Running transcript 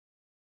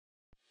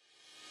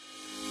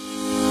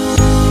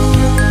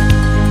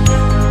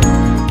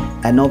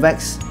At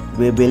Novex,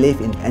 we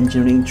believe in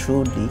engineering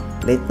through the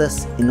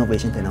latest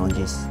innovation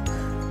technologies.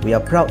 We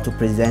are proud to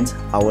present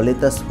our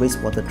latest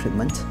wastewater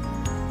treatment,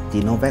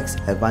 the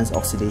Novex Advanced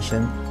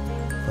Oxidation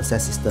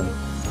Process System,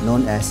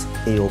 known as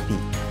AOP.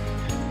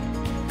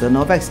 The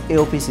Novex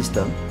AOP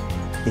system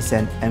is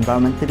an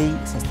environmentally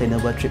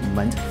sustainable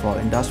treatment for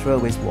industrial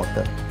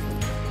wastewater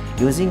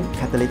using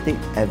catalytic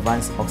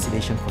advanced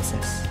oxidation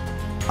process.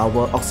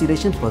 Our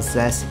oxidation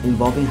process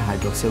involving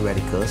hydroxyl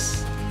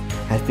radicals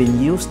has been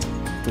used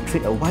to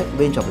treat a wide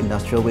range of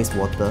industrial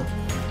wastewater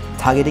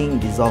targeting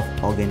dissolved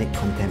organic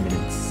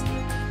contaminants.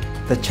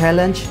 The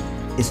challenge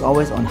is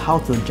always on how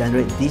to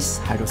generate these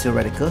hydroxyl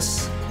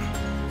radicals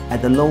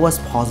at the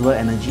lowest possible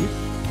energy,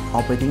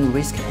 operating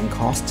risk and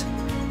cost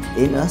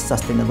in a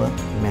sustainable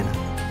manner.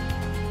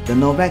 The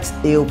Novex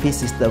AOP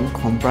system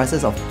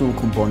comprises of two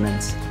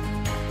components: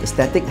 the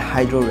static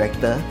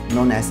hydroreactor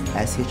known as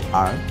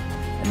SHR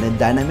and the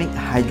dynamic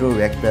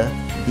hydroreactor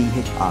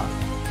DHR.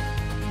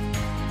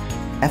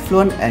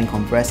 Effluent and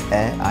compressed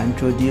air are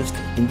introduced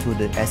into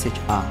the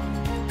SHR.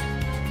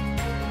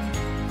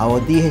 Our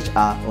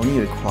DHR only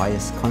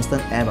requires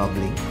constant air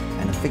bubbling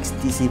and a fixed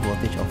DC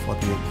voltage of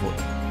 48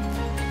 volts.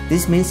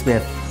 This means we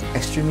have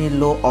extremely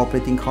low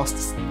operating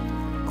costs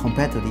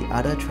compared to the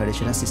other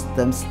traditional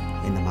systems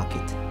in the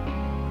market.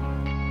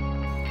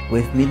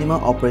 With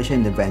minimal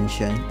operation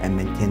intervention and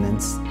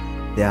maintenance,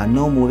 there are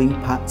no moving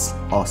parts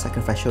or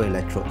sacrificial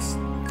electrodes.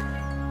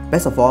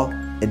 Best of all,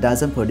 it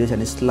doesn't produce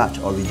any sludge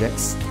or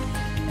rejects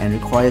and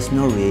requires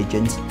no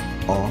reagents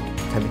or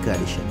chemical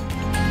addition.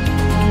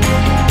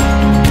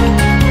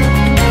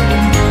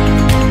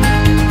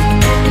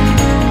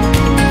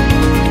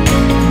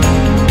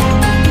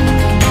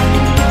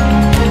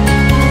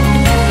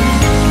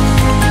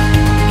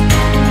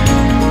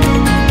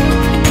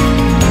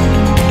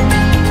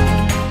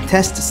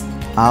 Tests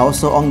are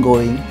also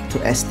ongoing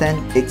to extend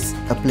its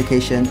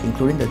application,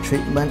 including the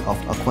treatment of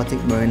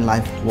aquatic marine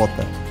life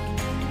water.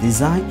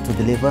 Designed to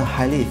deliver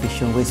highly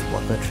efficient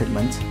wastewater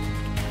treatment,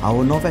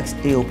 our Novex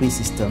AOP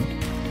system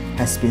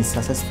has been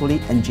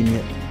successfully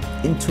engineered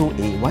into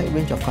a wide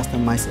range of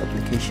customized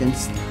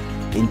applications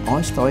in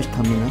oil storage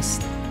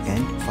terminals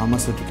and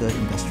pharmaceutical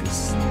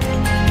industries.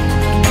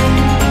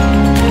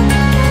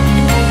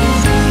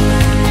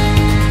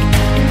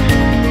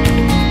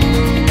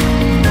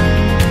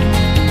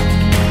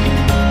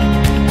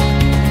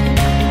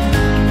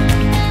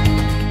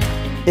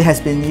 It has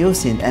been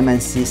used in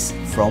MNCs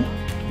from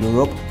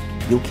Europe,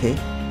 UK,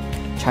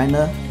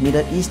 China,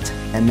 Middle East,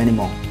 and many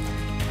more,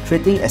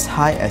 treating as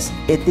high as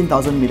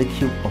 18,000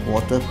 m3 of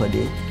water per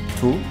day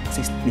to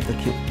 6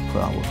 m3 per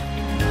hour.